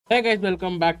Hey guys,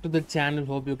 welcome back to the channel.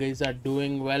 Hope you guys are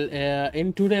doing well.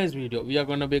 In today's video, we are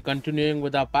going to be continuing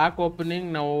with our pack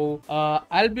opening. Now,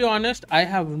 I'll be honest, I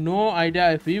have no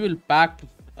idea if we will pack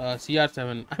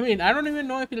CR7. I mean, I don't even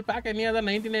know if we'll pack any other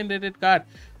 99 rated card.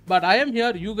 But I am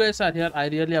here, you guys are here. I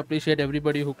really appreciate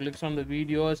everybody who clicks on the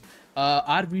videos.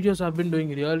 Our videos have been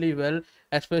doing really well,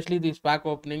 especially these pack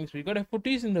openings. We got a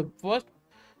Futties in the first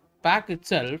pack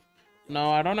itself.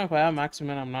 Now I don't know if I have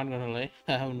Maximin, I'm not gonna lie.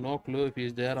 I have no clue if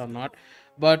he's there or not.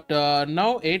 But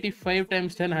now 85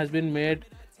 times 10 has been made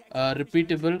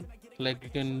repeatable. Like you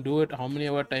can do it how many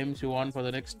ever times you want for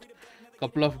the next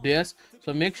couple of days.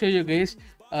 So make sure you guys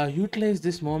utilize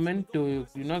this moment to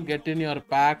get in your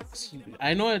packs.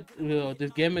 I know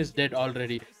this game is dead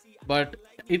already, but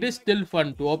it is still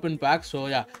fun to open packs. So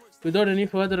yeah, without any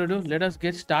further ado, let us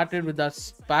get started with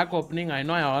the pack opening. I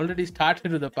know I already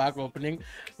started with the pack opening,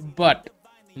 but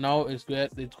now is where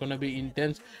it's gonna be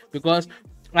intense because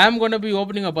I'm gonna be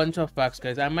opening a bunch of packs,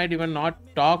 guys. I might even not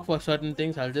talk for certain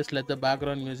things. I'll just let the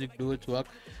background music do its work.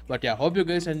 But yeah, hope you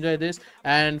guys enjoy this.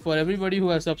 And for everybody who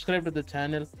has subscribed to the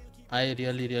channel, I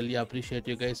really appreciate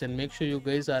you guys, and make sure you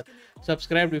guys are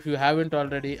subscribed if you haven't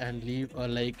already, and leave a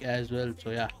like as well. So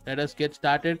yeah, let us get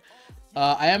started.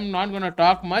 I am not gonna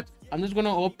talk much. I'm just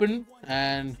gonna open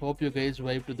and hope you guys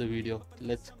vibe to the video.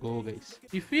 Let's go, guys.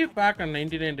 If we pack a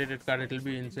 99 rated card, it'll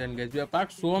be insane, guys. We have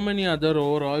packed so many other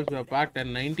overalls. We have packed a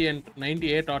 90 and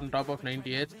 98 on top of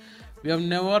 98. We have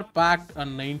never packed a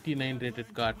 99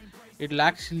 rated card. It'll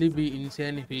actually be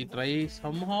insane if we try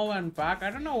somehow and pack. I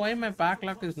don't know why my pack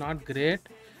luck is not great.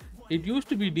 It used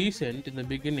to be decent in the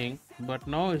beginning, but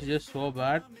now it's just so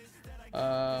bad.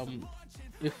 Um,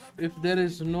 if there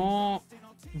is no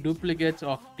duplicates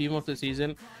of team of the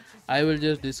season, I will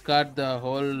just discard the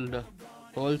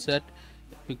whole set,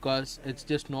 because it's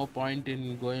just no point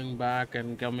in going back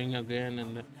and coming again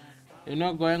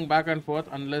and going back and forth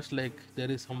unless like there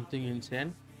is something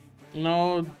insane.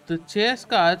 Now the chase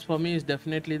cards for me is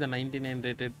definitely the 99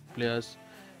 rated players,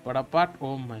 but apart,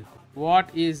 oh my god, what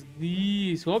is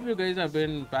these? Hope you guys have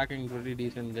been packing pretty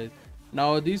decent, guys.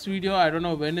 Now this video, I don't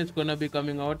know when it's gonna be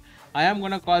coming out. I am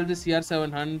gonna call this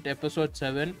CR7 Hunt episode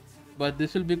 7, but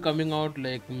this will be coming out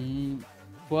like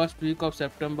first week of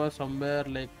September, somewhere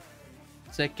like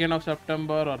 2nd of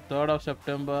September or 3rd of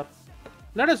September.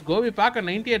 Let us go. We pack a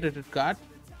 98 rated card.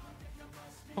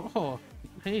 Oh,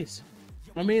 nice.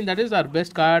 I mean, that is our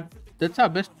best card. That's our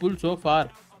best pull so far.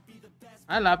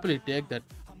 I'll happily take that.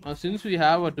 Now, since we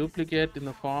have a duplicate in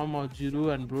the form of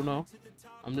Giroud and Bruno,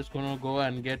 I'm just gonna go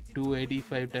and get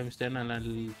 285 times 10 and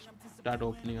I'll start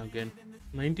opening again.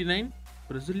 99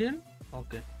 Brazilian?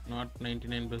 Okay, not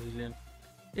 99 Brazilian.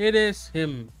 It is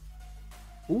him.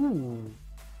 Ooh.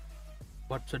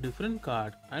 What's a different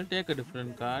card? I'll take a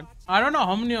different card. I don't know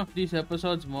how many of these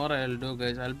episodes more I'll do,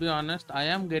 guys. I'll be honest, I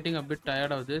am getting a bit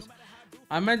tired of this.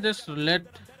 I might just let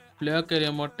player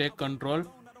career mode take control.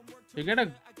 You get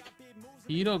a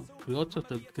hero growth of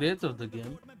the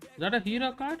game. Is that a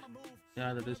hero card?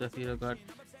 Yeah, that is a hero card.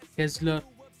 Kessler.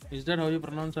 Is that how you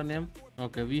pronounce her name?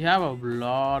 Okay, we have a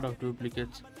lot of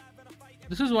duplicates.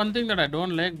 This is one thing that I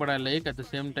don't like, but I like at the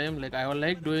same time. Like, I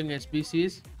like doing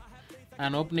SBCs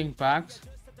and opening packs,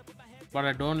 but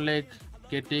I don't like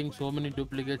getting so many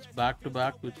duplicates back to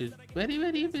back, which is very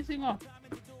pissing off.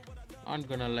 Not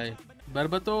gonna lie.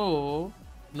 Barbato,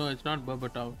 no, it's not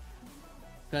Barbato,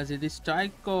 because it is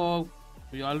Tycho.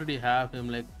 We already have him.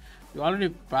 Like, we already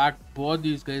packed both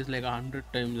these guys like 100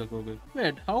 times ago.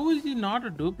 Wait, how is he not a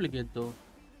duplicate though?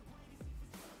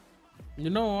 You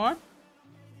know what?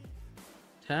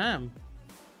 Damn.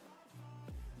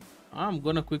 I'm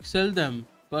gonna quick sell them,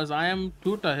 because I am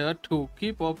too tired to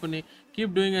keep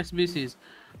doing SBCs.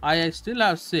 I still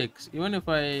have 6. Even if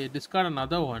I discard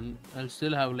another one, I'll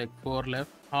still have like 4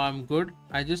 left. I'm good.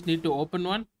 I just need to open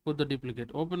one, put the duplicate,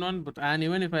 open one, and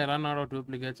even if I run out of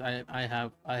duplicates, I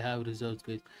have reserves,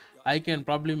 guys. I can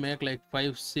probably make like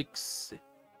 5, 6,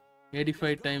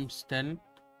 85 times 10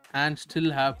 and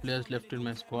still have players left in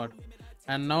my squad.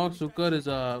 And now Sukar is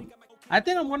a... I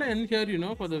think I'm gonna end here,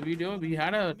 for the video. We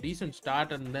had a decent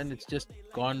start and then it's just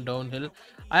gone downhill.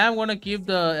 I am gonna keep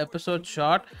the episode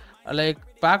short. Like,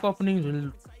 pack openings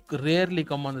will rarely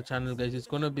come on the channel, guys. It's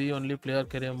gonna be only player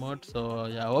career mode. So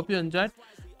yeah, I hope you enjoyed.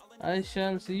 I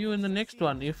shall see you in the next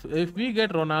one. If we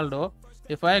get Ronaldo,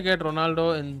 if I get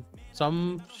Ronaldo in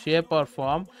some shape or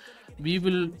form,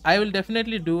 I will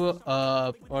definitely do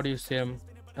what do you say,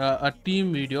 a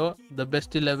team video, the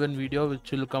best 11 video,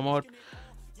 which will come out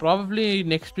probably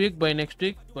by next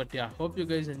week. But yeah, hope you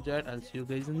guys enjoyed. I'll see you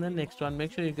guys in the next one.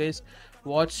 Make sure you guys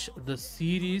watch the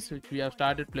series which we have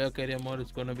started, player career mode.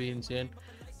 It's gonna be insane.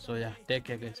 So yeah, take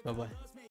care, guys. Bye bye.